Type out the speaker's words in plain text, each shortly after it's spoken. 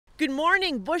Good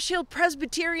morning, Bush Hill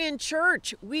Presbyterian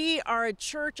Church. We are a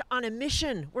church on a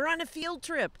mission. We're on a field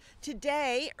trip.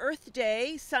 Today, Earth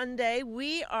Day, Sunday,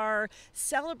 we are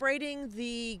celebrating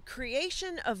the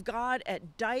creation of God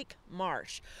at Dyke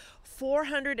Marsh.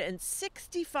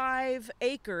 465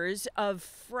 acres of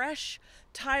fresh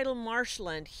tidal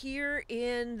marshland here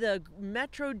in the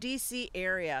Metro DC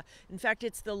area. In fact,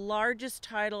 it's the largest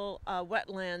tidal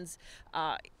wetlands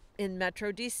in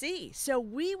Metro DC. So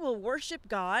we will worship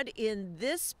God in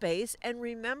this space and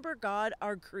remember God,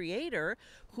 our Creator,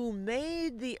 who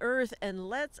made the earth and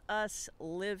lets us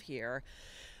live here.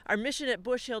 Our mission at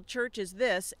Bush Hill Church is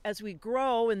this: as we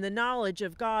grow in the knowledge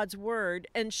of God's Word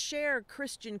and share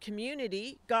Christian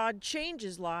community, God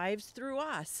changes lives through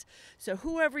us. So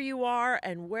whoever you are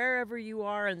and wherever you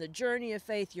are in the journey of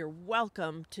faith, you're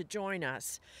welcome to join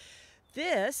us.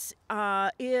 This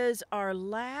is our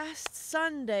last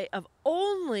Sunday of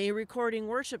only recording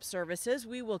worship services.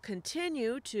 We will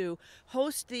continue to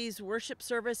host these worship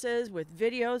services with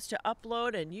videos to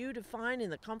upload and you to find in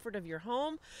the comfort of your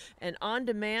home and on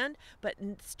demand. But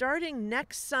starting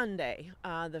next Sunday,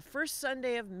 the first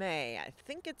Sunday of May, I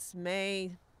think it's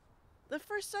May, the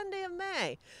first Sunday of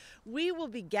May, we will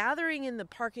be gathering in the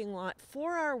parking lot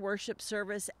for our worship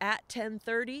service at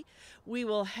 10:30. We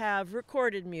will have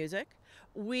recorded music.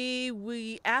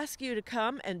 We ask you to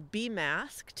come and be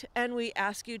masked, and we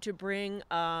ask you to bring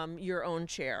your own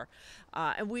chair.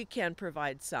 And we can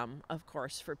provide some, of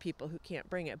course, for people who can't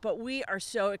bring it. But we are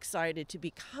so excited to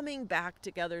be coming back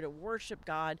together to worship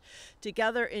God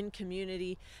together in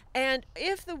community. And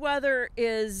if the weather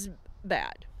is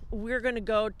bad, we're going to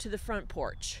go to the front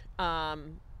porch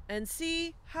and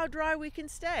see how dry we can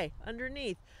stay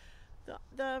underneath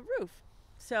the roof.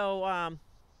 So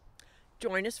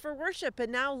join us for worship,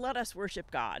 and now let us worship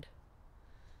God.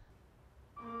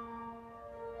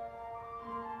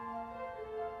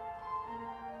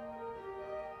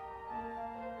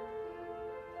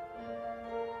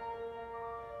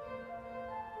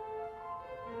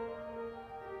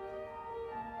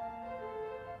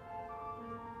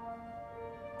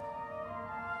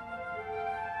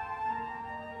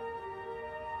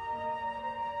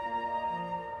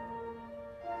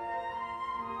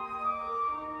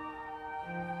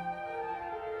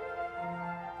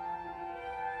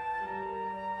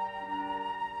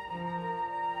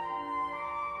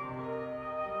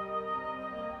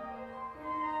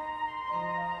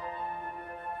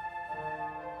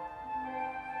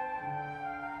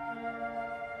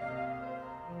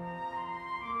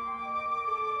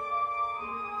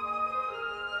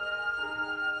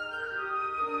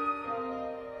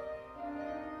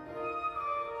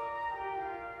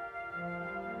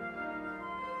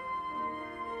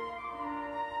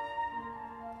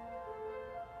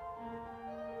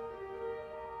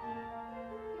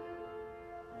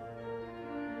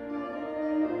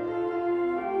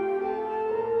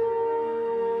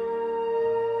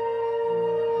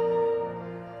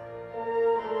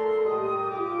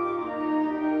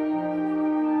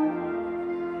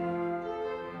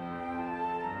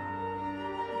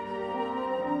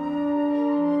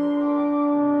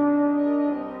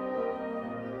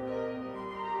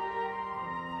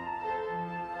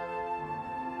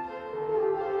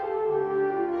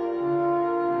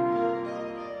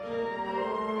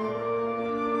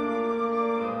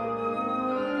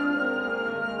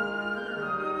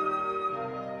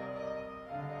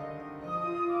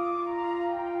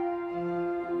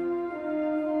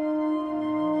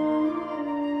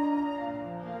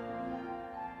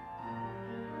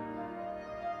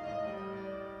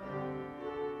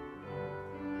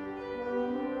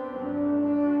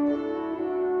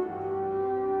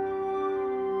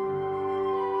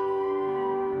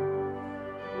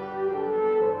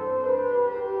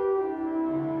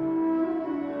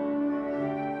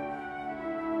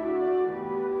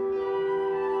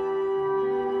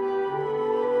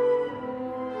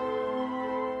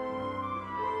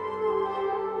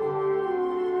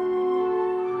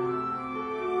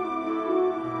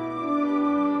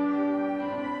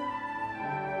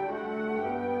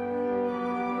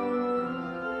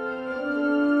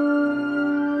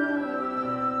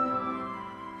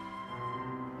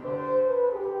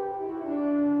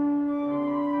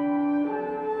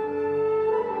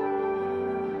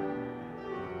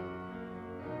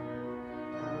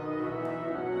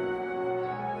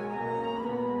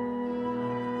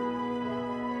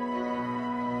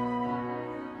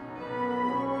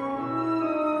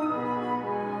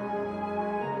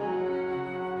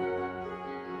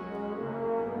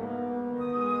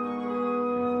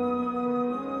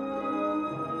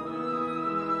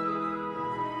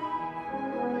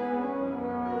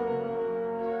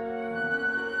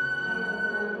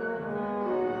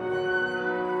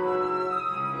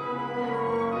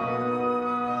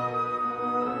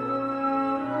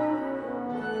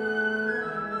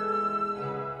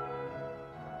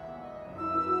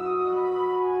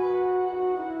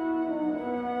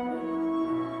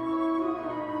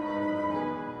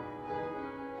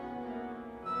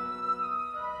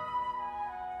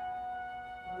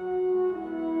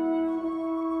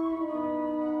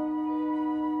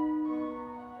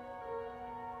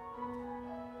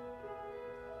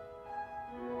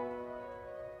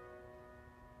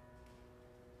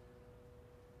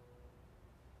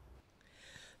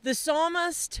 The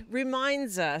psalmist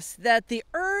reminds us that the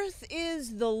earth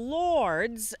is the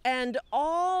Lord's and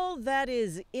all that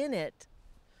is in it,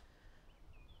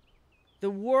 the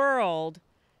world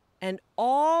and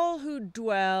all who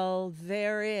dwell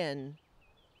therein.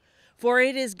 For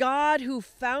it is God who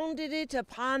founded it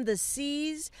upon the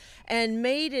seas and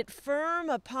made it firm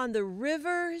upon the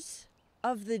rivers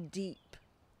of the deep.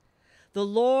 The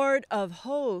Lord of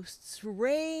hosts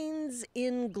reigns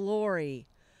in glory.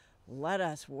 Let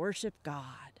us worship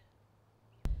God.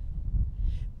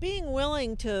 Being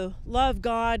willing to love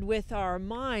God with our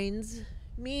minds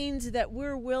means that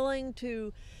we're willing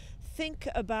to think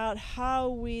about how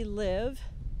we live.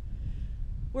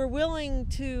 We're willing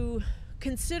to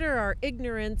consider our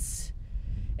ignorance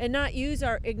and not use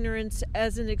our ignorance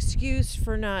as an excuse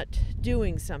for not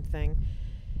doing something.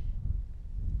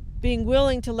 Being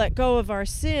willing to let go of our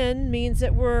sin means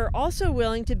that we're also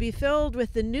willing to be filled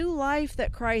with the new life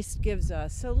that Christ gives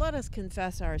us. So let us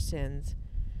confess our sins.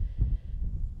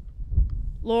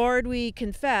 Lord, we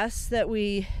confess that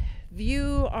we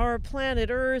view our planet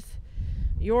Earth,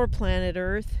 your planet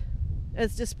Earth,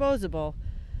 as disposable,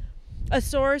 a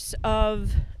source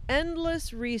of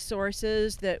endless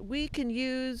resources that we can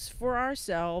use for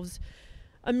ourselves,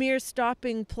 a mere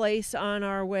stopping place on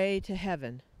our way to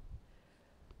heaven.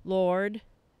 Lord,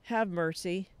 have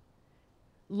mercy.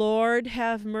 Lord,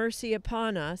 have mercy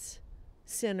upon us,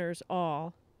 sinners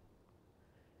all.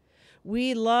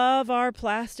 We love our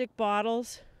plastic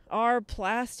bottles, our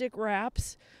plastic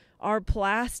wraps, our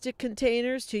plastic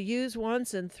containers to use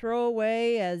once and throw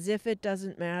away as if it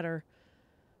doesn't matter.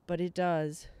 But it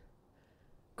does.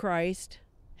 Christ,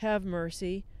 have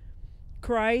mercy.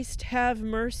 Christ, have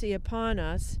mercy upon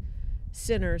us,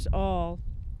 sinners all.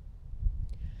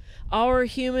 Our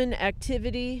human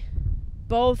activity,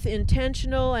 both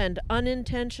intentional and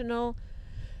unintentional,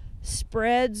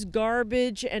 spreads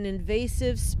garbage and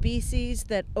invasive species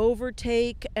that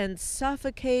overtake and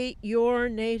suffocate your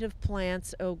native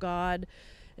plants, O God,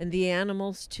 and the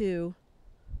animals too.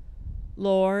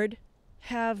 Lord,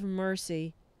 have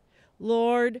mercy.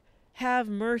 Lord, have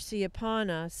mercy upon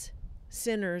us,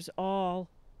 sinners all.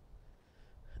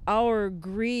 Our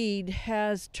greed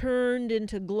has turned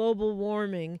into global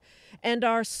warming, and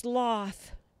our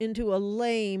sloth into a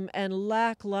lame and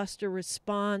lackluster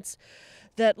response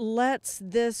that lets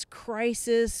this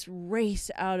crisis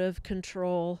race out of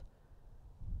control.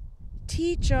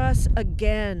 Teach us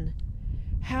again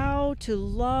how to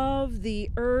love the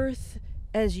earth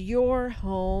as your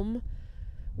home,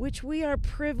 which we are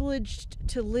privileged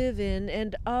to live in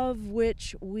and of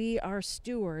which we are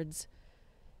stewards.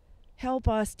 Help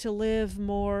us to live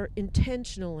more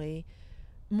intentionally,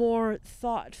 more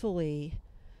thoughtfully,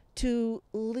 to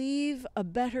leave a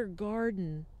better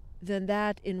garden than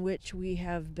that in which we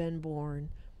have been born.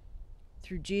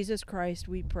 Through Jesus Christ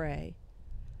we pray.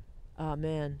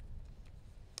 Amen.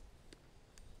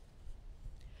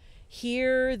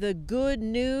 Hear the good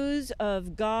news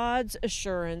of God's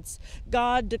assurance.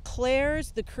 God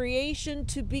declares the creation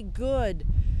to be good.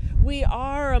 We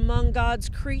are among God's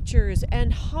creatures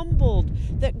and humbled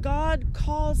that God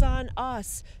calls on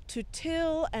us to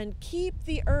till and keep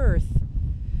the earth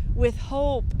with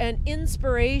hope and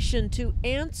inspiration to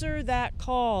answer that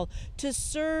call, to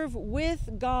serve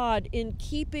with God in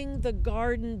keeping the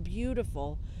garden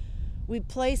beautiful. We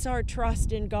place our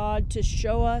trust in God to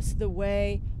show us the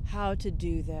way how to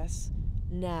do this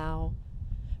now.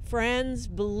 Friends,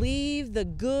 believe the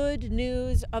good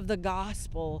news of the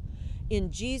gospel. In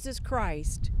Jesus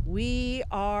Christ, we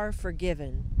are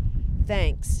forgiven.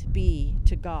 Thanks be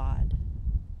to God.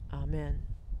 Amen.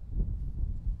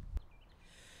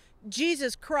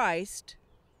 Jesus Christ,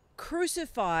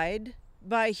 crucified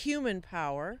by human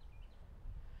power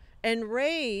and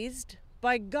raised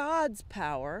by God's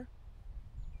power,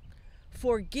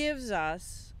 forgives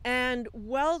us and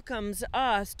welcomes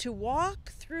us to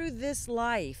walk through this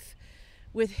life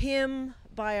with Him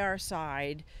by our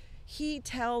side. He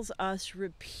tells us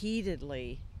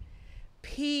repeatedly,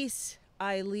 "Peace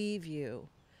I leave you,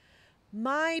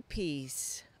 my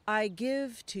peace I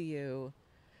give to you,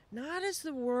 not as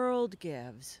the world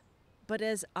gives, but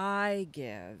as I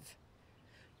give.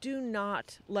 Do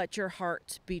not let your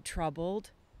hearts be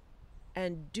troubled,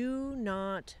 and do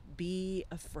not be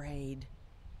afraid.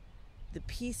 The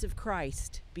peace of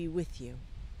Christ be with you."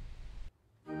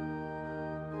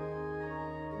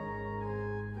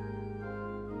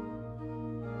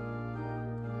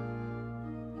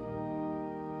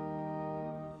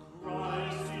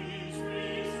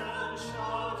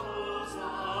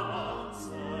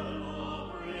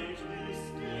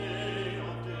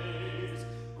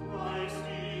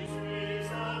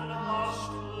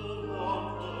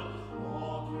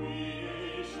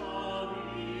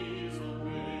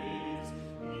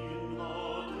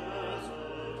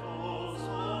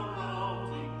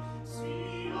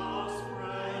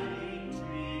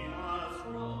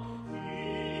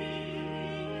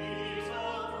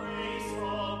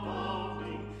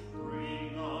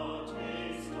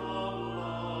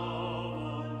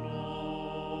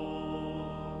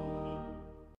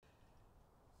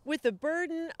 With the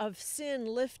burden of sin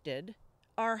lifted,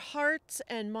 our hearts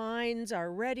and minds are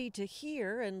ready to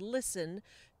hear and listen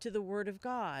to the Word of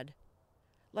God.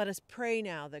 Let us pray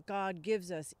now that God gives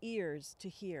us ears to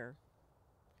hear.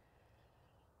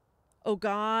 O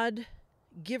God,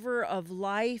 giver of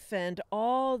life and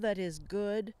all that is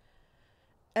good,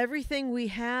 everything we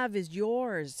have is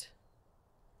yours.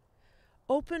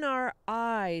 Open our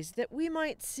eyes that we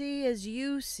might see as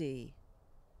you see,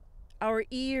 our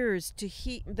ears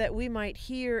that we might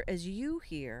hear as you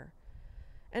hear,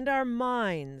 and our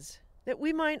minds that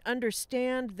we might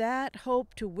understand that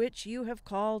hope to which you have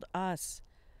called us.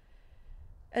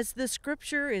 As the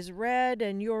Scripture is read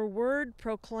and your word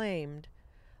proclaimed,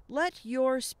 let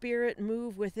your Spirit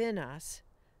move within us,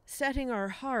 setting our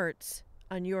hearts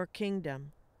on your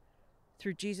kingdom.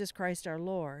 Through Jesus Christ our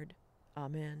Lord.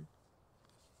 Amen.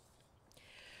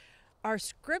 Our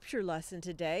scripture lesson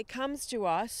today comes to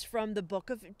us from the book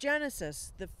of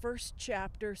Genesis, the first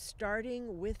chapter,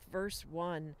 starting with verse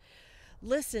 1.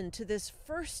 Listen to this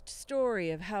first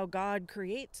story of how God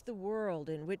creates the world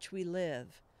in which we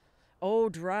live. O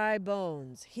dry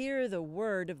bones, hear the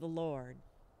word of the Lord.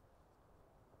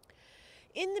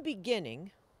 In the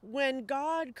beginning, when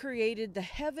God created the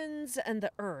heavens and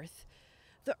the earth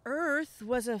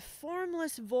was a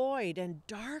formless void, and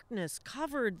darkness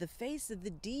covered the face of the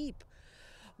deep,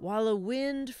 while a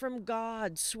wind from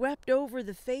God swept over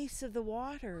the face of the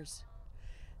waters.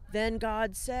 Then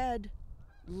God said,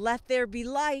 "Let there be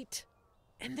light,"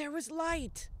 and there was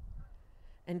light.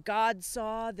 And God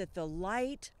saw that the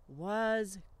light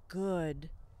was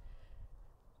good.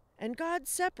 And God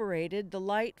separated the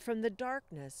light from the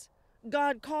darkness.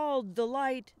 God called the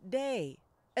light day,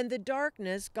 and the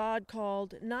darkness God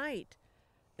called night.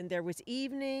 And there was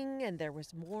evening, and there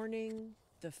was morning,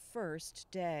 the first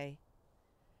day.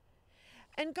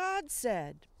 And God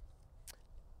said,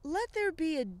 "Let there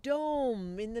be a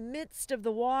dome in the midst of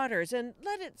the waters, and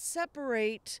let it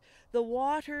separate the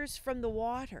waters from the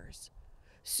waters."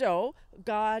 So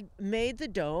God made the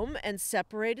dome and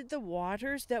separated the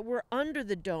waters that were under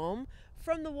the dome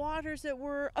from the waters that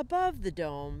were above the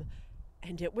dome.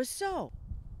 And it was so.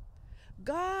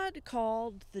 God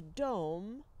called the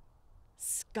dome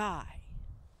sky.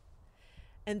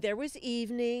 And there was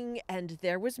evening, and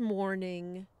there was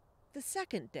morning, the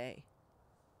second day.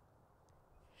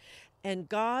 And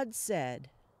God said,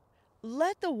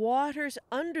 "Let the waters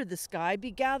under the sky be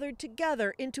gathered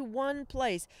together into one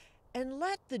place, and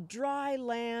let the dry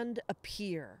land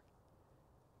appear."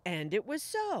 And it was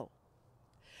so.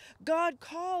 God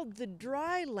called the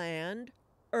dry land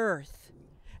earth,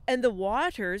 and the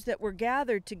waters that were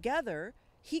gathered together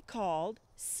he called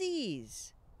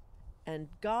seas. And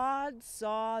God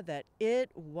saw that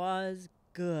it was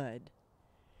good.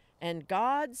 And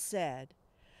God said,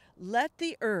 "Let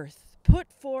the earth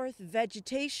put forth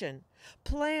vegetation,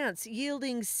 plants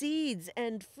yielding seeds,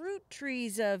 and fruit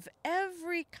trees of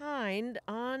every kind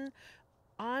on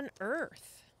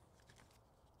earth,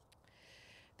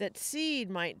 that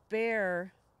seed might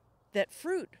bear, that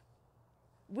fruit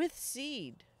with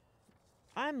seed."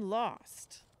 I'm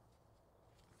lost.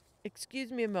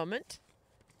 Excuse me a moment.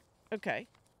 Okay.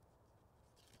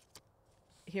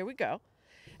 Here we go.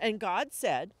 And God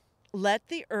said, "Let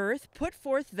the earth put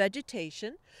forth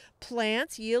vegetation,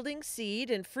 plants yielding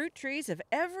seed, and fruit trees of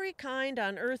every kind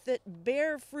on earth that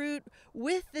bear fruit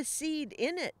with the seed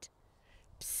in it."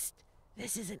 Psst,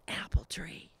 this is an apple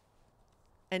tree.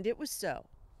 And it was so.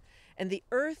 And the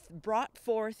earth brought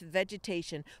forth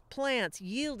vegetation, plants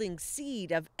yielding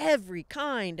seed of every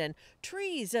kind, and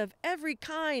trees of every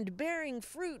kind bearing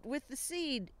fruit with the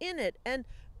seed in it. And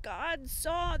God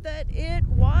saw that it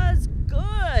was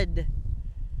good.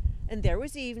 And there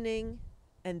was evening,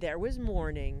 and there was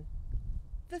morning,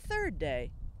 the third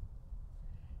day.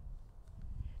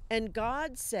 And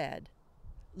God said,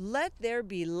 "Let there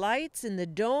be lights in the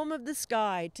dome of the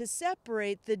sky to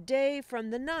separate the day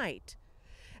from the night.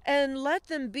 And let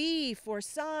them be for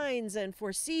signs and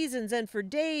for seasons and for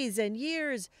days and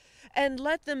years. And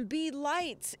let them be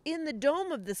lights in the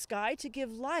dome of the sky to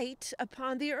give light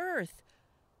upon the earth."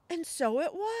 And so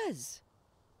it was.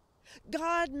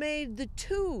 God made the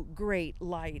two great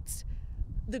lights,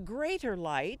 the greater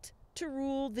light to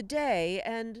rule the day,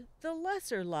 and the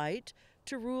lesser light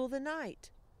to rule the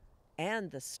night,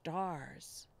 and the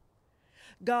stars.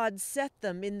 God set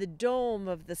them in the dome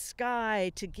of the sky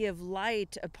to give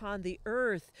light upon the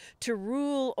earth, to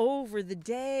rule over the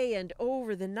day and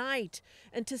over the night,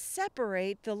 and to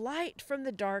separate the light from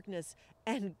the darkness.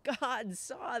 And God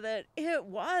saw that it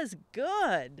was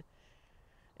good.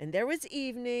 And there was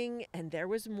evening, and there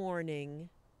was morning,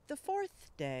 the fourth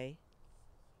day.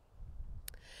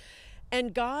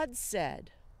 And God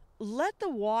said, let the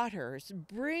waters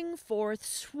bring forth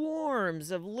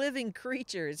swarms of living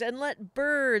creatures, and let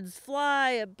birds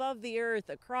fly above the earth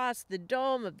across the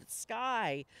dome of the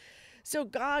sky. So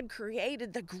God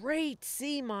created the great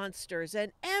sea monsters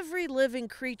and every living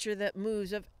creature that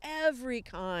moves of every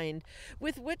kind,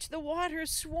 with which the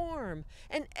waters swarm,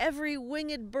 and every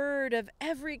winged bird of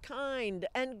every kind.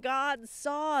 And God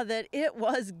saw that it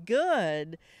was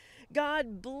good.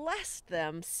 God blessed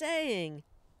them, saying,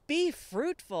 be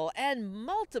fruitful and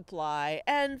multiply,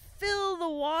 and fill the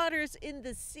waters in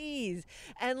the seas,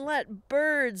 and let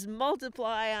birds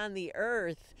multiply on the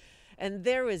earth. And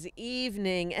there was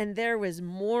evening, and there was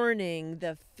morning,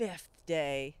 the fifth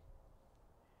day.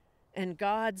 And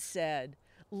God said,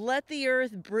 let the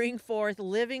earth bring forth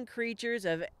living creatures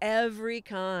of every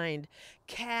kind,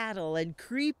 cattle and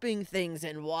creeping things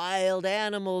and wild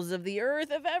animals of the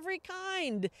earth of every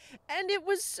kind. And it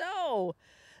was so.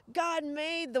 God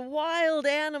made the wild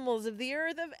animals of the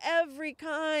earth of every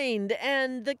kind,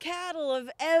 and the cattle of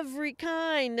every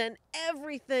kind, and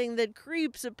everything that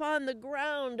creeps upon the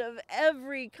ground of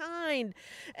every kind.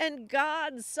 And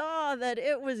God saw that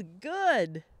it was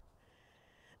good.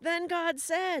 Then God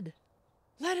said,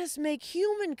 let us make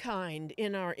humankind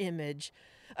in our image,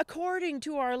 according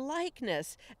to our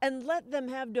likeness, and let them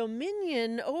have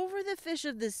dominion over the fish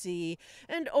of the sea,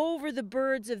 and over the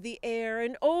birds of the air,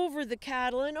 and over the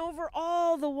cattle, and over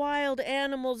all the wild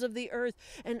animals of the earth,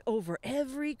 and over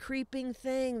every creeping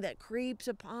thing that creeps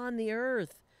upon the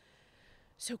earth.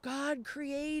 So God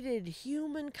created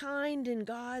humankind in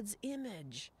God's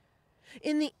image.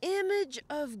 In the image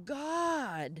of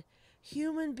God,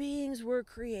 human beings were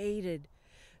created.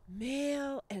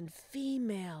 Male and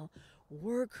female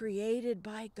were created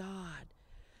by God,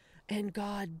 and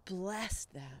God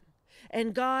blessed them.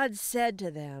 And God said to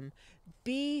them,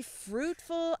 be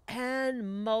fruitful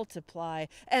and multiply,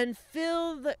 and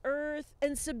fill the earth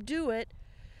and subdue it,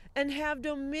 and have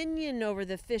dominion over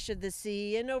the fish of the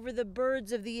sea, and over the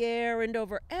birds of the air, and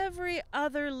over every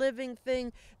other living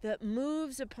thing that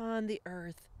moves upon the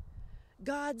earth.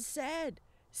 God said,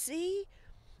 see,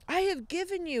 I have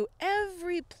given you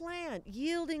every plant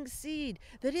yielding seed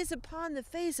that is upon the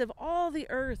face of all the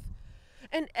earth,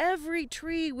 and every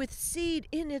tree with seed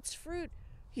in its fruit.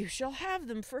 You shall have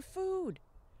them for food.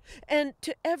 And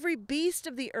to every beast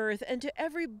of the earth, and to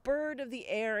every bird of the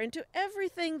air, and to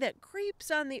everything that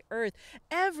creeps on the earth,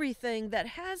 everything that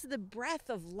has the breath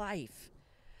of life,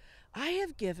 I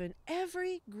have given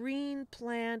every green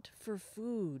plant for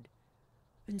food.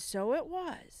 And so it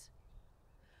was.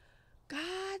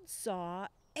 God saw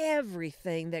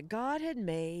everything that God had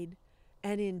made,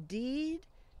 and indeed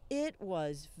it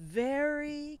was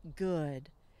very good.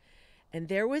 And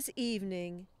there was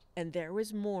evening, and there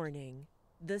was morning,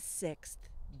 the sixth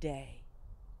day.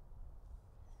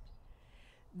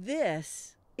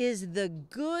 This is the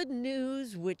good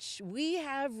news which we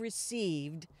have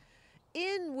received,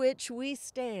 in which we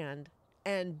stand,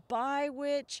 and by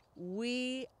which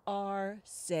we are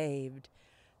saved.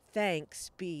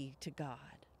 Thanks be to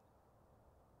God.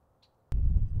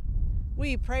 Will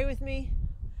you pray with me?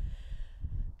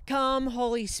 Come,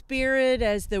 Holy Spirit,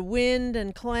 as the wind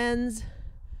and cleanse.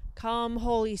 Come,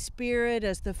 Holy Spirit,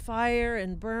 as the fire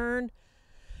and burn.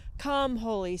 Come,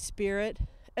 Holy Spirit,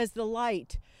 as the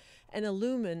light and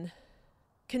illumine.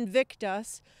 Convict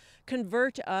us,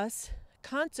 convert us,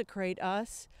 consecrate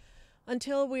us,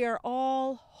 until we are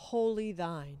all wholly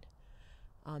thine.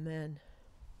 Amen.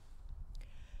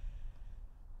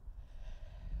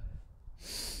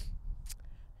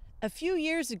 A few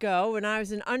years ago, when I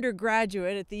was an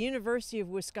undergraduate at the University of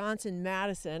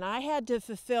Wisconsin-Madison, I had to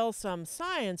fulfill some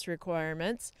science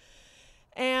requirements,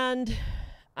 and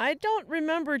I don't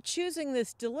remember choosing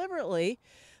this deliberately,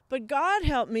 but God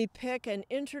helped me pick an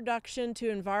Introduction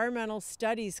to Environmental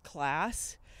Studies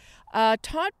class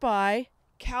taught by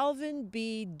Calvin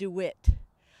B. DeWitt.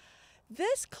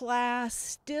 This class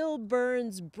still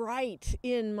burns bright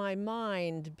in my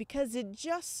mind because it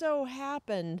just so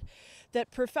happened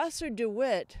that Professor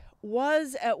DeWitt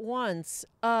was at once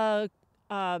a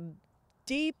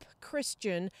deep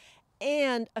Christian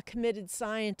and a committed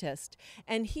scientist.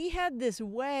 And he had this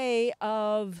way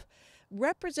of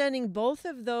representing both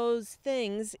of those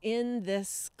things in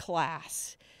this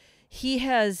class. He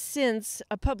has since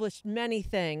published many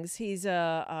things. He's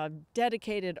a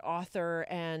dedicated author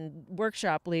and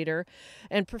workshop leader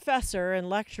and professor and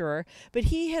lecturer. But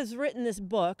he has written this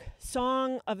book,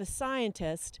 Song of a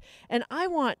Scientist, and I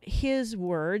want his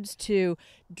words to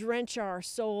drench our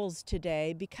souls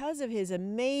today because of his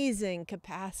amazing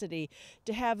capacity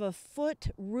to have a foot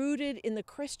rooted in the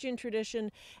Christian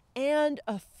tradition and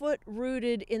a foot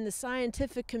rooted in the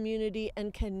scientific community,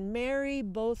 and can marry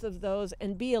both of those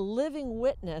and be a living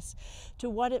witness to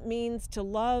what it means to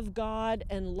love God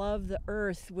and love the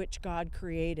earth which God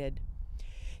created.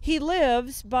 He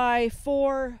lives by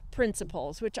 4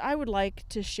 principles, which I would like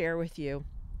to share with you.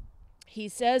 He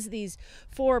says these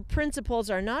 4 principles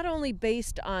are not only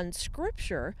based on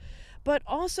Scripture, but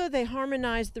also they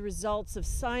harmonize the results of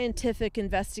scientific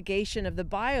investigation of the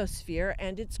biosphere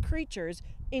and its creatures,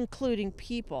 including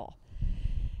people.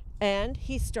 And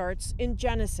he starts in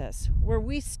Genesis, where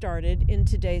we started in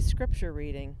today's Scripture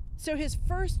reading. So his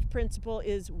first principle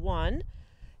is 1,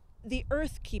 the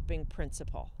earth-keeping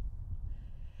principle.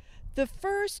 The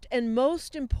first and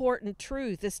most important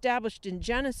truth established in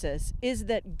Genesis is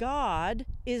that God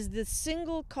is the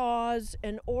single cause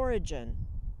and origin.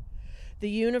 The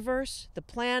universe, the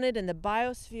planet, and the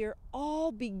biosphere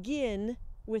all begin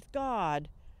with God.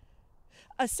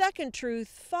 A second truth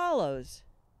follows.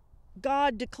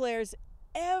 God declares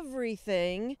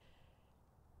everything.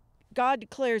 God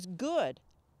declares good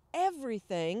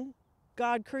everything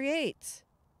God creates.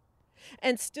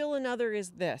 And still another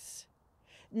is this: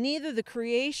 neither the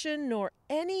creation nor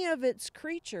any of its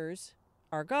creatures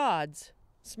are God's,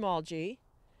 small g.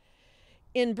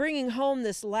 In bringing home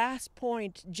this last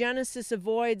point, Genesis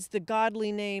avoids the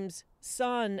godly names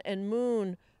sun and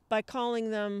moon by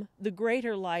calling them the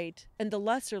greater light and the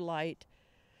lesser light.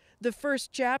 The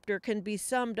first chapter can be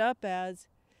summed up as,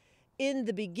 in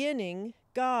the beginning,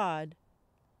 God.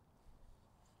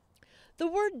 The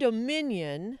word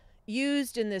dominion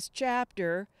used in this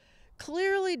chapter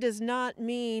clearly does not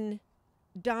mean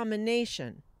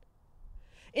domination.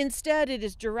 Instead, it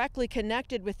is directly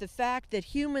connected with the fact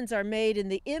that humans are made in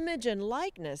the image and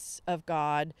likeness of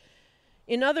God.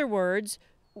 In other words,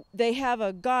 they have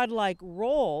a godlike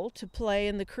role to play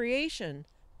in the creation.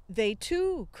 They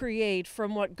too create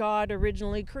from what God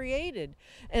originally created,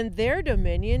 and their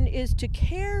dominion is to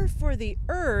care for the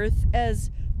earth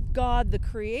as God the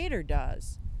Creator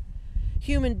does.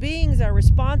 Human beings are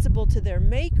responsible to their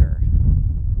Maker,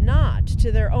 not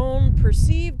to their own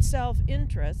perceived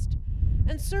self-interest,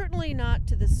 and certainly not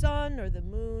to the sun or the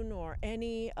moon or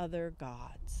any other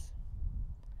gods.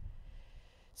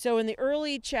 So in the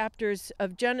early chapters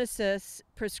of Genesis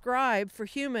prescribe for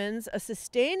humans a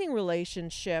sustaining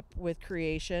relationship with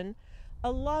creation,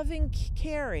 a loving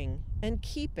caring and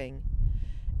keeping.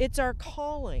 It's our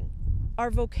calling,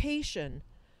 our vocation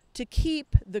to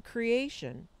keep the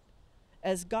creation.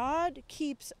 As God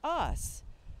keeps us,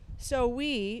 so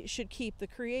we should keep the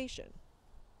creation.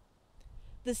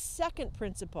 The second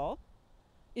principle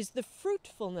is the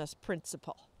fruitfulness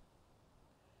principle.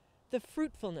 The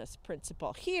fruitfulness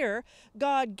principle. Here,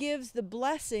 God gives the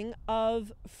blessing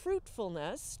of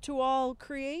fruitfulness to all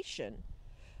creation.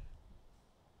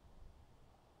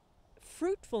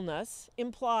 Fruitfulness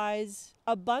implies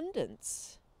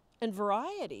abundance and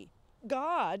variety.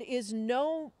 God is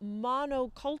no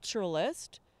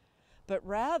monoculturalist, but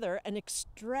rather an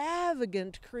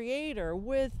extravagant creator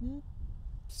with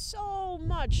so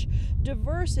much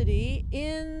diversity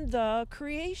in the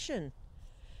creation.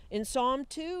 In Psalm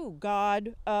 2,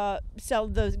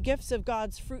 the gifts of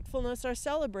God's fruitfulness are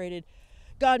celebrated.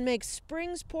 God makes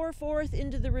springs pour forth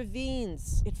into the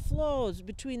ravines. It flows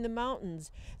between the mountains.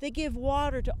 They give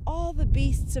water to all the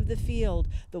beasts of the field.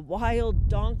 The wild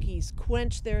donkeys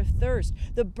quench their thirst.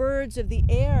 The birds of the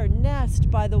air nest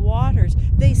by the waters.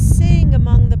 They sing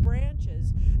among the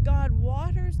branches. God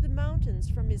waters the mountains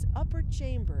from his upper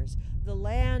chambers. The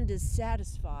land is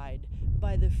satisfied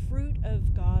by the fruit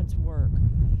of God's work.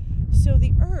 So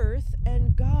the earth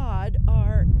and God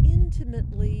are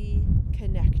intimately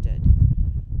connected.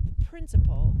 The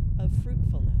principle of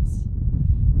fruitfulness,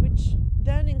 which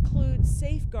then includes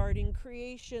safeguarding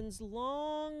creation's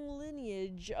long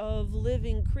lineage of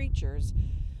living creatures.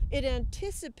 It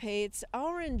anticipates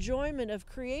our enjoyment of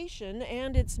creation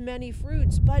and its many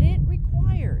fruits, but it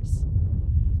requires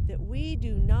that we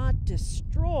do not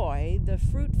destroy the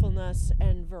fruitfulness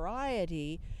and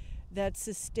variety that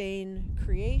sustain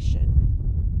creation.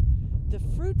 The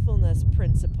fruitfulness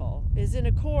principle is in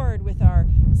accord with our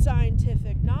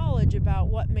scientific knowledge about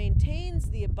what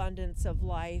maintains the abundance of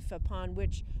life upon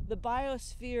which the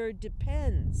biosphere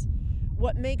depends,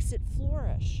 what makes it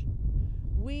flourish.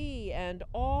 We and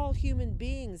all human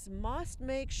beings must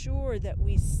make sure that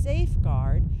we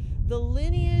safeguard the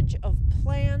lineage of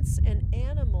plants and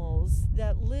animals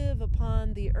that live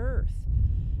upon the earth.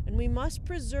 And we must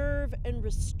preserve and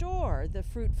restore the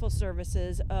fruitful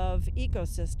services of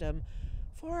ecosystem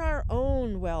for our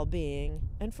own well-being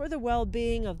and for the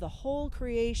well-being of the whole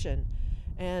creation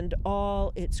and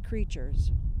all its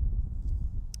creatures.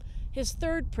 His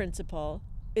third principle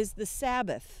is the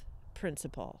Sabbath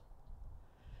principle.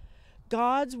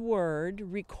 God's word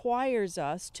requires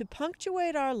us to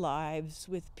punctuate our lives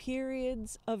with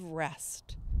periods of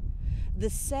rest. The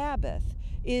Sabbath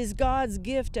is God's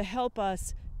gift to help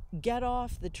us get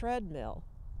off the treadmill,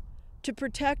 to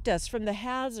protect us from the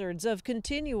hazards of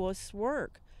continuous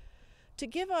work, to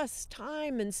give us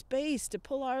time and space to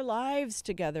pull our lives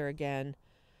together again.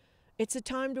 It's a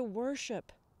time to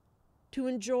worship, to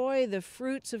enjoy the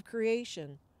fruits of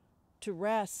creation, to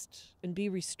rest and be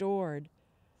restored.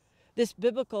 This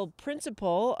biblical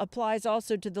principle applies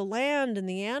also to the land and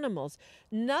the animals.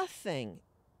 Nothing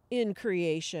in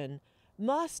creation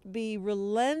must be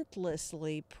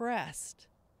relentlessly pressed.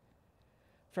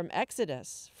 From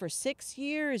Exodus, for 6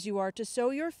 years you are to sow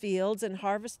your fields and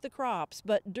harvest the crops,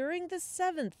 but during the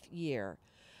 7th year,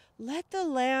 let the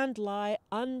land lie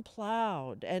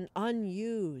unplowed and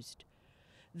unused.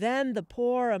 Then the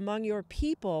poor among your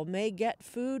people may get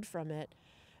food from it,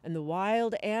 and the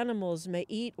wild animals may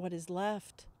eat what is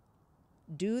left.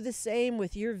 Do the same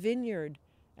with your vineyard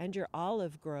and your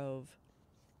olive grove.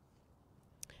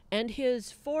 And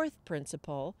his fourth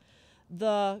principle,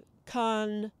 the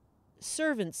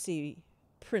conservancy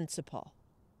principle.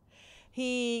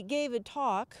 He gave a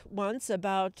talk once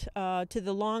about to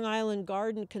the Long Island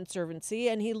Garden Conservancy,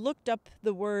 and he looked up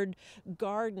the word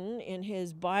garden in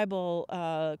his Bible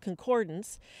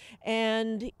concordance,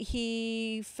 and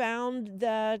he found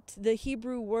that the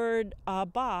Hebrew word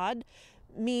abad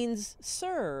means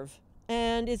serve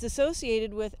and is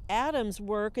associated with Adam's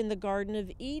work in the Garden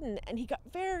of Eden. And he got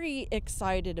very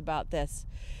excited about this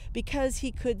because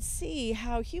he could see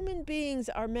how human beings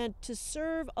are meant to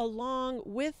serve along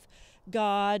with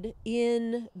God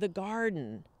in the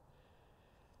garden.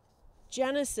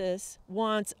 Genesis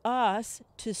wants us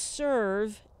to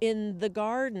serve in the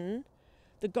garden.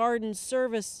 The garden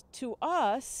service to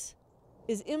us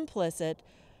is implicit.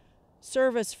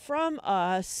 Service from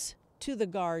us to the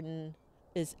garden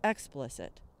is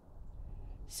explicit.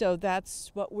 So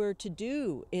that's what we're to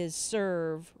do, is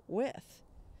serve with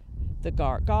the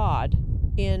God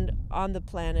on the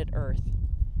planet Earth.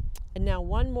 And now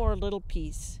one more little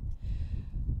piece.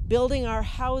 Building our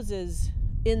houses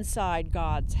inside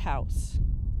God's house.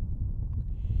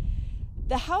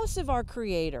 The house of our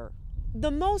Creator,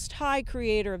 the Most High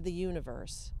Creator of the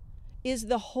universe, is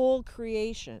the whole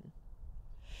creation.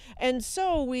 And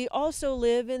so we also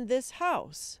live in this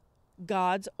house,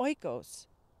 God's oikos.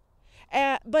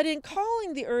 But in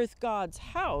calling the earth God's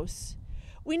house,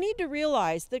 we need to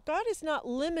realize that God is not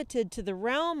limited to the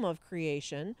realm of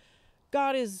creation.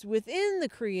 God is within the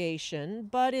creation,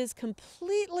 but is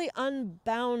completely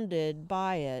unbounded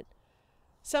by it.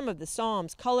 Some of the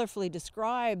Psalms colorfully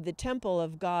describe the temple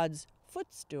of God's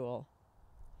footstool.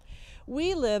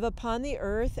 We live upon the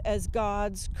earth as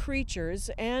God's creatures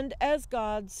and as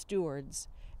God's stewards,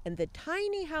 and the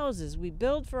tiny houses we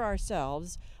build for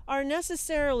ourselves are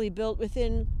necessarily built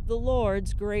within the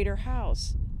Lord's greater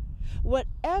house.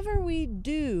 Whatever we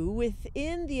do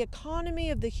within the economy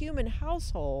of the human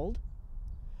household,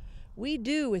 we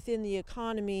do within the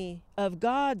economy of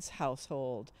God's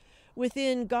household,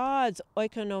 within God's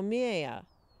oikonomia.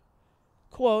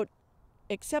 Quote,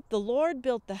 except the Lord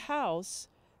built the house,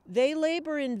 they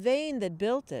labor in vain that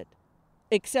built it.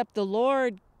 Except the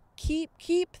Lord keep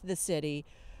the city,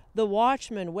 the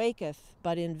watchman waketh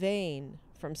but in vain.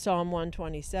 From Psalm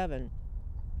 127.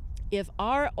 If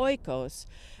our oikos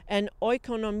and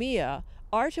oikonomia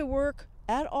are to work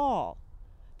at all,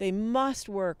 they must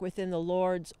work within the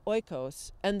Lord's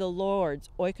oikos and the Lord's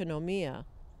oikonomia.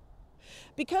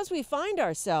 Because we find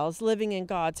ourselves living in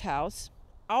God's house,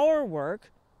 our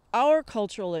work, our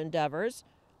cultural endeavors,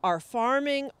 our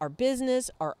farming, our business,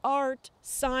 our art,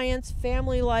 science,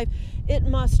 family life, it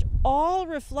must all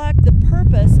reflect the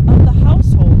purpose of the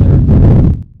householder.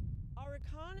 Our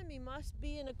economy must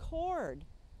be in accord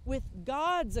with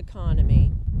God's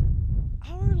economy.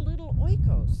 Our little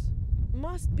oikos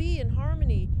must be in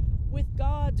harmony with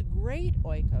God's great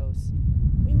oikos.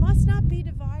 We must not be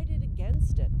divided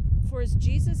against it. For as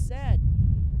Jesus said,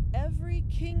 every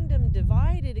kingdom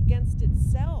divided against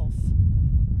itself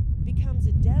becomes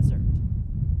a desert.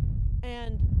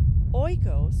 And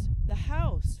oikos, the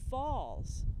house,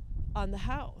 falls on the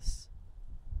house.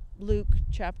 Luke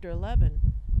chapter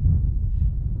 11.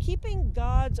 Keeping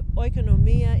God's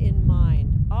oikonomia in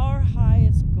mind, our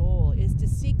highest goal is to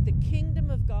seek the kingdom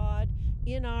of God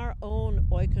in our own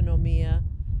oikonomia.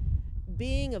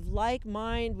 Being of like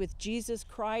mind with Jesus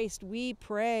Christ, we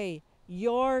pray,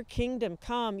 Your kingdom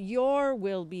come, your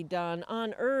will be done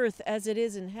on earth as it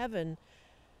is in heaven.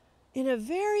 In a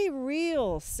very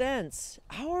real sense,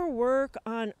 our work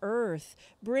on earth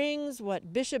brings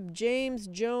what Bishop James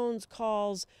Jones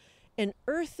calls an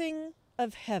earthing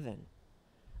of heaven,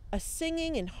 a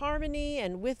singing in harmony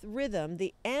and with rhythm,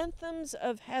 the anthems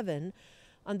of heaven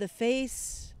on the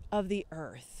face of the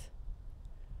earth.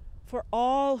 For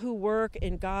all who work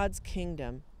in God's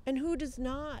kingdom, and who does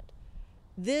not,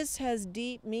 this has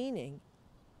deep meaning.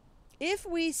 If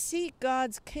we seek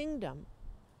God's kingdom,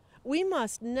 we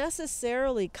must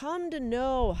necessarily come to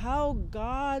know how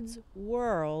God's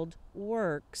world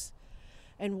works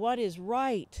and what is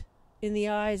right in the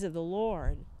eyes of the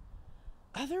Lord.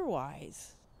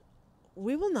 Otherwise,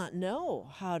 we will not know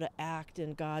how to act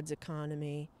in God's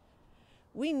economy.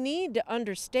 We need to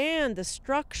understand the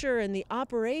structure and the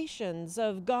operations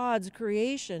of God's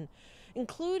creation,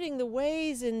 including the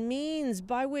ways and means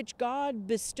by which God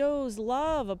bestows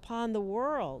love upon the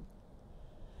world.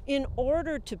 In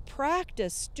order to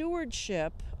practice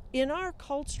stewardship in our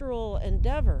cultural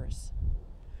endeavors,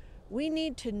 we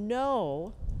need to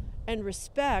know and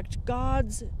respect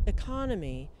God's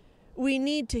economy. We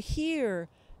need to hear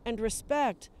and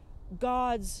respect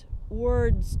God's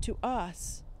words to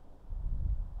us.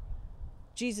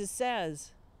 Jesus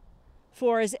says,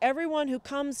 "For as everyone who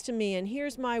comes to me and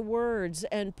hears my words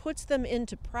and puts them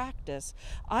into practice,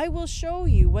 I will show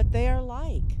you what they are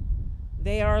like.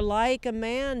 They are like a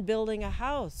man building a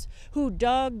house who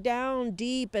dug down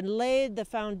deep and laid the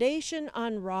foundation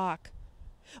on rock.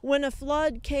 When a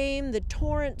flood came, the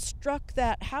torrent struck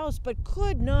that house but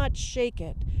could not shake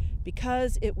it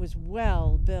because it was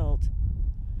well built."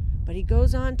 But he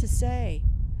goes on to say,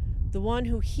 "The one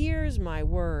who hears my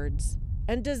words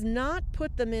and does not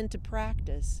put them into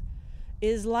practice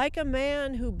is like a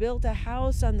man who built a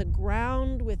house on the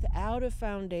ground without a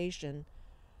foundation.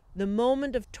 The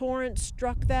moment a torrent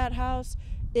struck that house,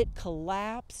 it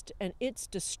collapsed and its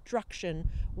destruction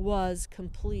was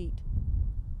complete."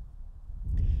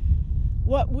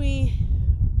 What we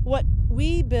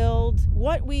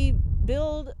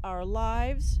build our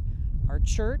lives, our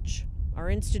church, our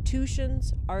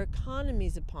institutions, our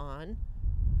economies upon,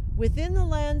 within the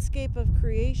landscape of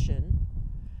creation,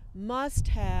 must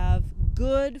have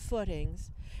good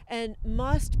footings and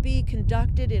must be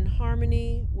conducted in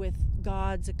harmony with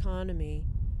God's economy.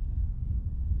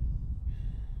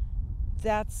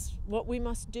 That's what we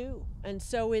must do. And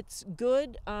so it's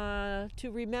good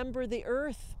to remember the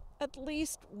earth at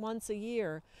least once a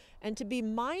year and to be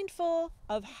mindful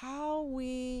of how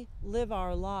we live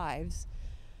our lives.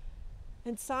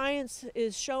 And science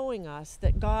is showing us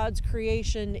that God's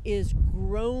creation is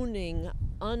groaning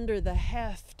under the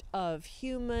heft of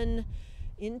human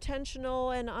intentional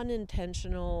and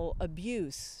unintentional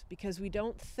abuse because we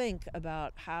don't think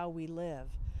about how we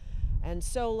live. And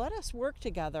so let us work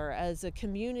together as a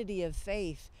community of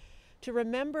faith to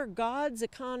remember God's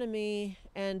economy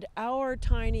and our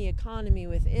tiny economy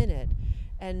within it,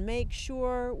 and make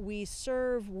sure we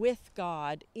serve with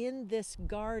God in this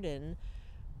garden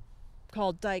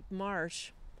called Dyke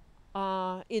Marsh,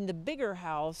 in the bigger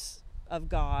house of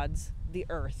God's, the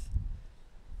earth.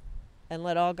 And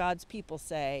let all God's people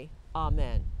say,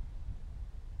 Amen.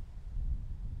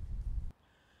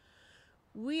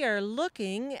 We are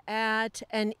looking at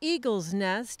an eagle's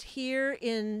nest here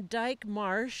in Dyke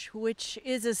Marsh, which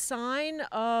is a sign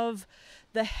of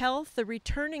the health, the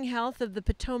returning health of the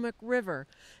Potomac River,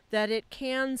 that it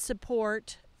can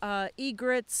support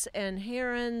egrets and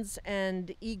herons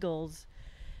and eagles.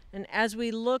 And as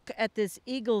we look at this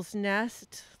eagle's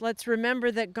nest, let's remember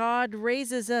that God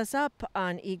raises us up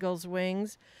on eagle's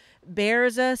wings,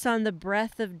 bears us on the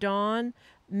breath of dawn,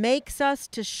 makes us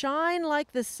to shine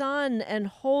like the sun, and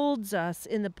holds us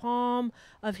in the palm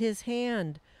of his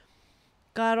hand.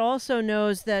 God also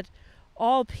knows that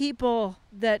all people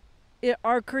that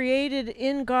are created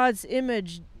in God's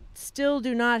image still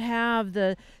do not have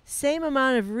the same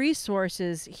amount of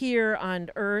resources here on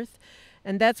earth.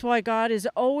 And that's why God is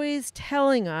always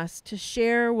telling us to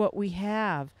share what we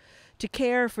have, to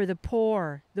care for the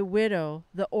poor, the widow,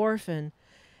 the orphan.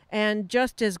 And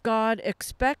just as God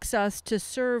expects us to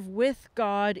serve with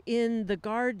God in the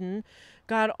garden,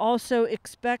 God also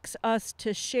expects us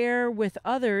to share with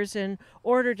others in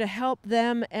order to help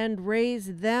them and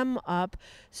raise them up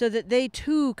so that they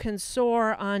too can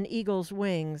soar on eagle's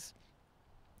wings.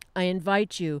 I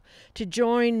invite you to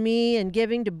join me in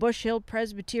giving to Bush Hill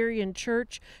Presbyterian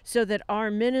Church so that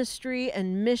our ministry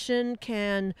and mission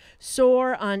can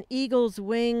soar on eagle's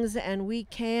wings and we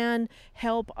can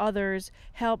help others,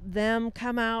 help them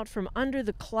come out from under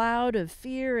the cloud of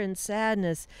fear and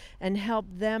sadness and help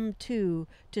them too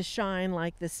to shine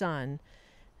like the sun.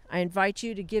 I invite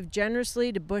you to give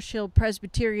generously to Bush Hill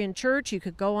Presbyterian Church. You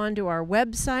could go onto our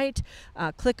website,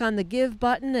 click on the Give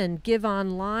button and give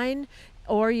online,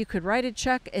 or you could write a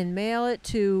check and mail it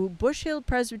to Bush Hill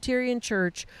Presbyterian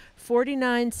Church,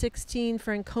 4916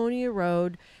 Franconia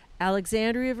Road,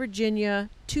 Alexandria, Virginia,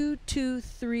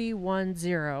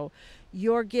 22310.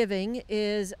 Your giving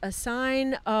is a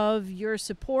sign of your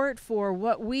support for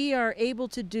what we are able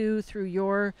to do through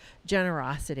your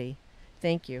generosity.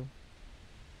 Thank you.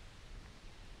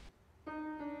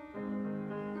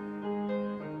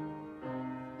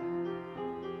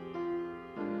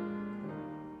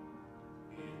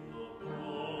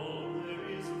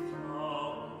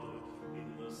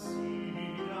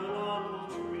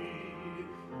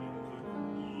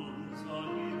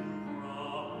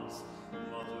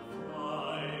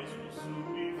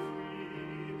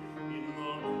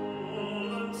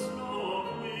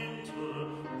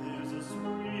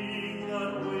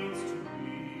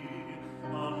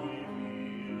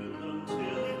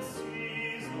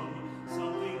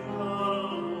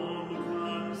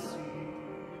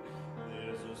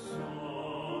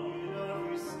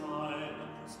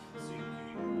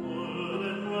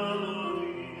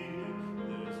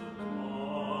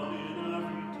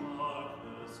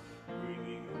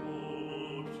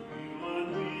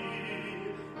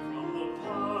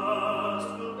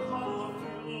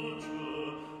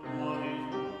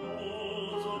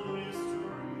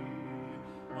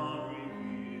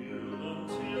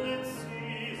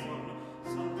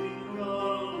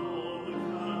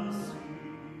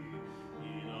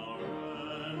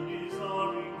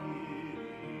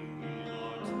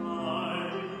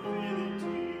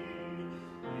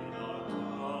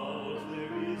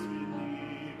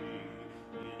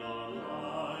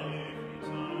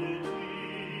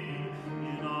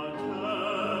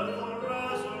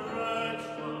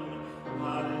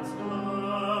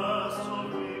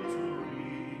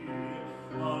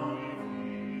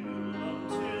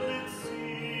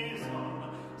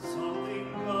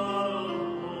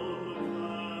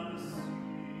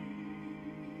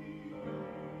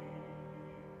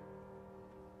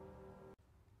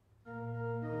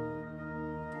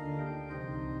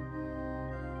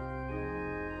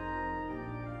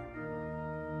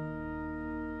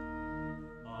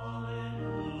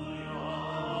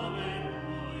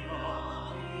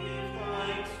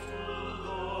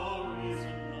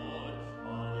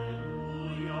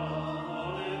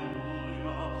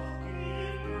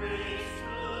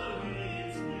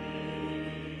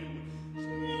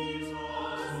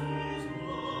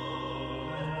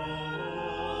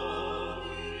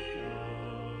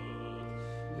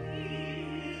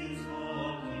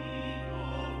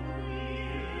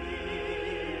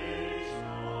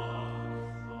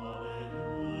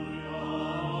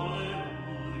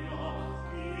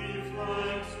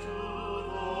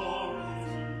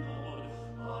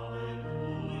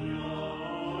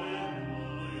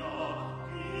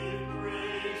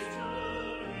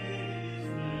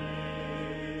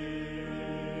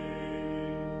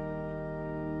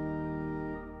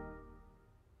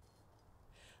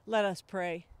 Let us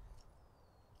pray.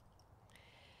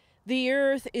 The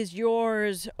earth is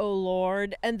yours, O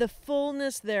Lord, and the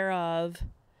fullness thereof.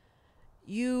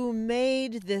 You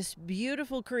made this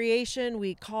beautiful creation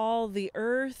we call the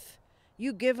earth.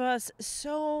 You give us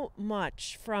so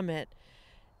much from it.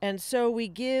 And so we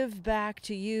give back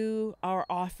to you our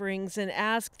offerings and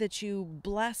ask that you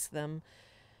bless them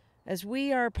as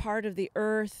we are part of the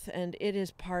earth and it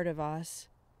is part of us.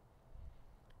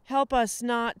 Help us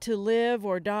not to live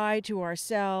or die to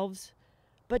ourselves,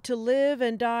 but to live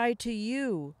and die to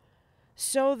you,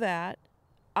 so that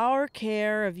our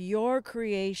care of your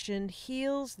creation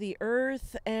heals the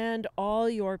earth and all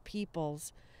your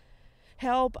peoples.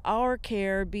 Help our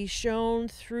care be shown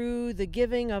through the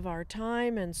giving of our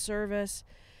time and service,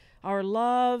 our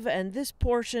love, and this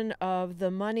portion of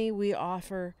the money we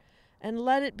offer, and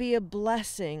let it be a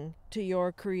blessing to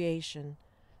your creation.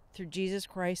 Through Jesus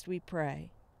Christ we pray.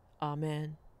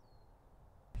 Amen.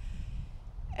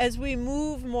 As we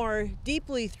move more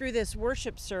deeply through this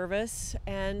worship service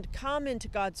and come into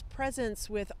God's presence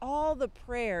with all the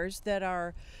prayers that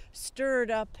are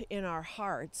stirred up in our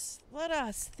hearts, let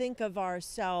us think of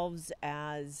ourselves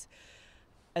as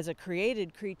a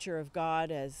created creature of God,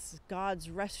 as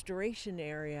God's restoration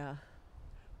area.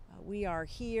 We are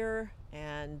here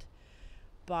and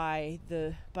by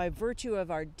virtue of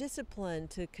our discipline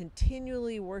to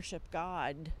continually worship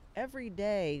God every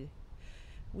day,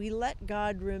 we let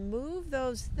God remove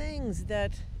those things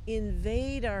that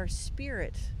invade our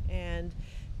spirit and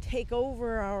take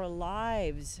over our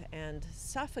lives and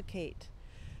suffocate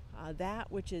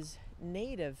that which is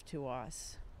native to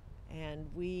us. And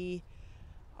we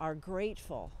are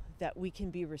grateful that we can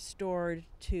be restored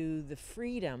to the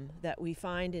freedom that we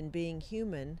find in being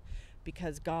human,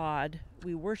 because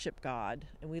we worship God,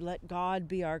 and we let God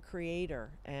be our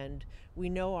creator, and we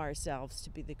know ourselves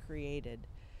to be the created.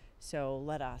 So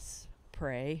let us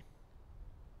pray.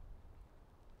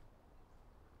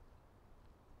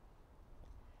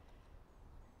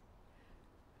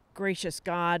 Gracious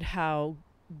God, how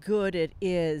good it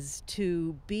is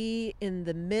to be in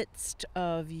the midst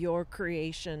of your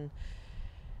creation,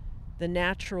 the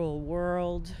natural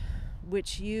world,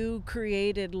 which you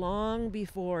created long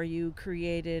before you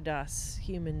created us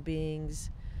human beings.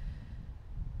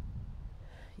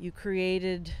 You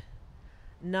created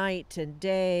night and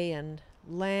day and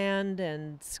land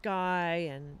and sky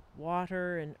and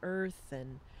water and earth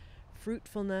and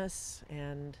fruitfulness,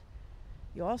 and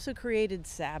you also created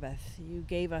Sabbath. You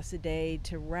gave us a day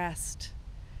to rest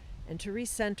and to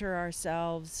recenter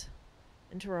ourselves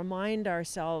and to remind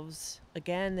ourselves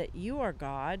again that you are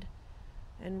God,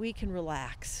 and we can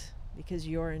relax because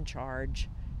you're in charge,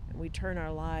 and we turn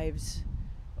our lives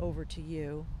over to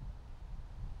you.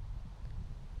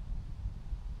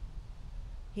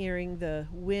 Hearing the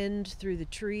wind through the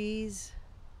trees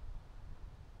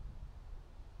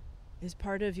is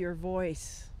part of your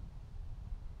voice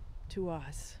to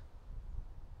us.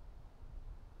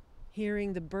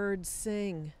 Hearing the birds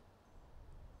sing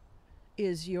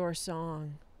is your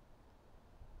song.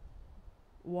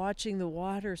 Watching the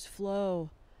waters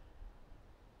flow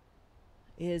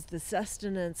is the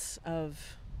sustenance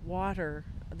of water,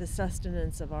 the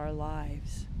sustenance of our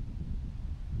lives.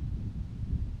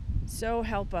 So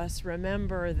help us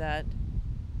remembering that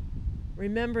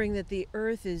the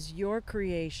earth is your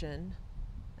creation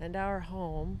and our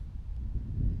home,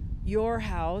 your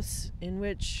house in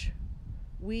which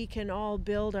we can all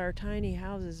build our tiny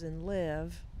houses and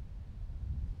live.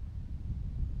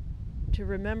 To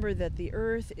remember that the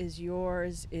earth is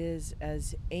yours is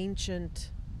as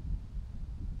ancient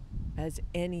as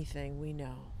anything we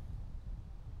know.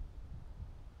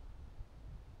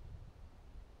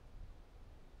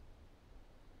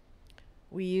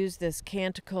 We use this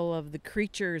canticle of the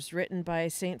creatures written by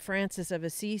St. Francis of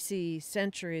Assisi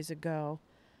centuries ago,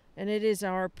 and it is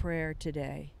our prayer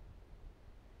today.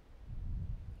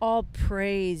 All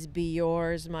praise be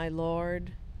yours, my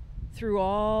Lord, through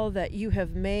all that you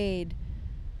have made,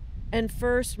 and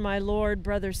first, my Lord,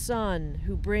 brother sun,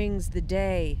 who brings the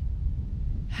day.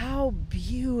 How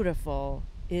beautiful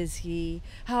is he,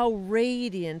 how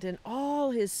radiant in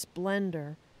all his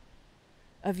splendor.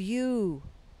 Of you,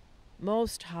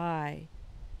 Most High,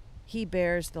 he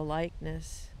bears the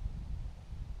likeness.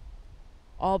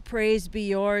 All praise be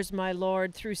yours, my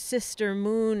Lord, through sister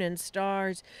moon and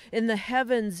stars. In the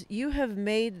heavens you have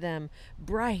made them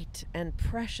bright and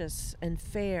precious and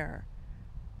fair.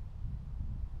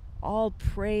 All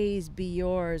praise be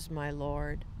yours, my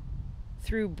Lord,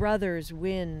 through brothers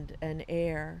wind and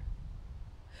air.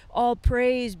 All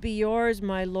praise be yours,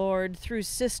 my Lord, through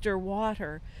sister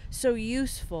water, so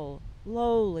useful,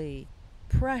 lowly,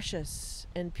 precious,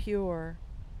 and pure.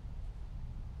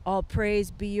 All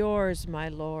praise be yours, my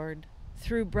Lord,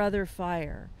 through brother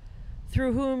fire,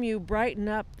 through whom you brighten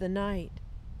up the night.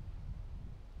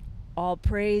 All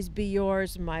praise be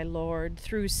yours, my Lord,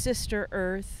 through sister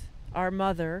earth, our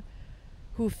mother,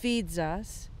 who feeds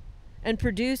us and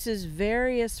produces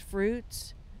various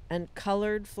fruits and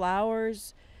colored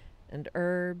flowers and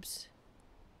herbs.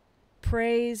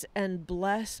 Praise and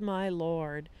bless my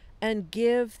Lord, and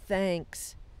give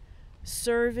thanks,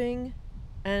 serving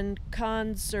and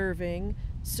conserving,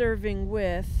 serving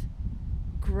with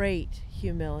great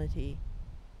humility.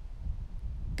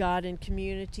 God in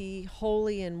community,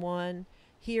 holy in one,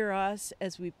 hear us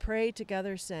as we pray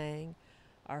together, saying,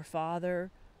 Our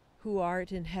Father, who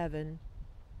art in heaven,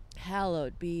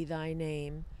 hallowed be thy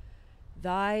name.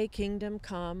 Thy kingdom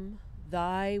come,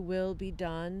 thy will be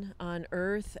done, on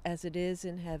earth as it is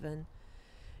in heaven.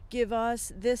 Give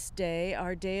us this day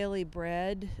our daily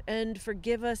bread, and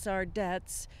forgive us our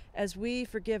debts as we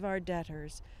forgive our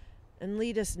debtors. And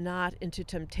lead us not into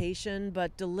temptation,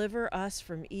 but deliver us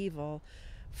from evil.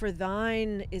 For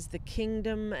thine is the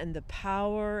kingdom and the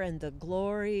power and the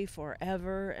glory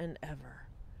forever and ever.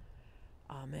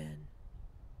 Amen.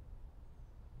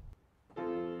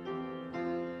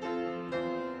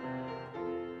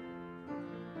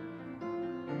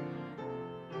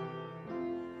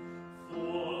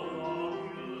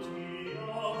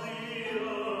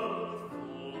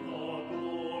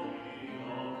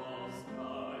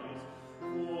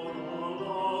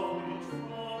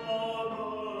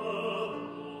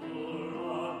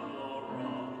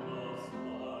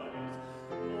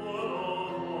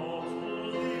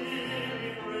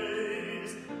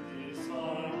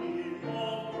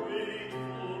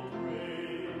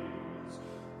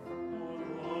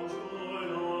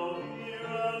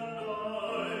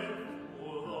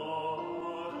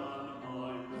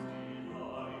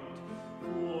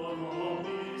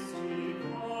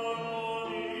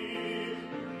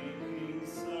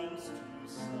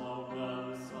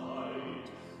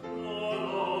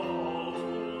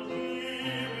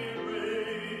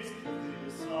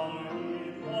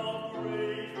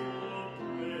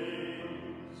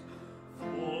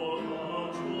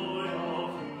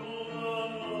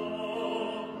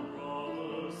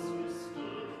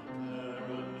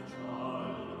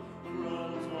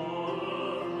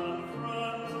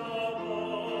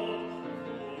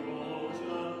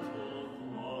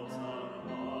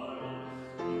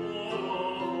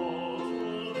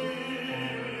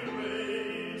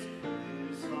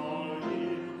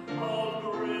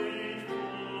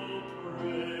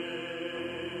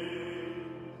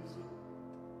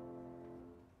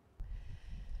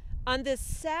 On this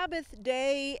Sabbath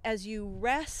day, as you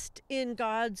rest in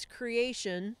God's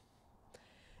creation,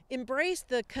 embrace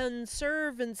the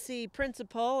conservancy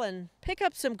principle and pick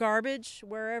up some garbage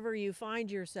wherever you find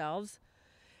yourselves,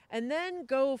 and then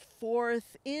go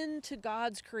forth into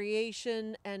God's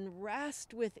creation and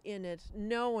rest within it,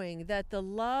 knowing that the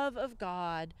love of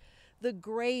God, the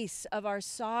grace of our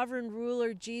sovereign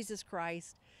ruler Jesus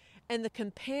Christ, and the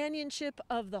companionship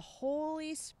of the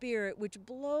Holy Spirit, which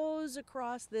blows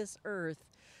across this earth,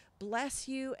 bless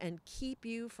you and keep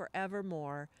you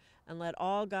forevermore. And let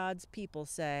all God's people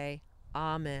say,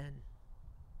 Amen.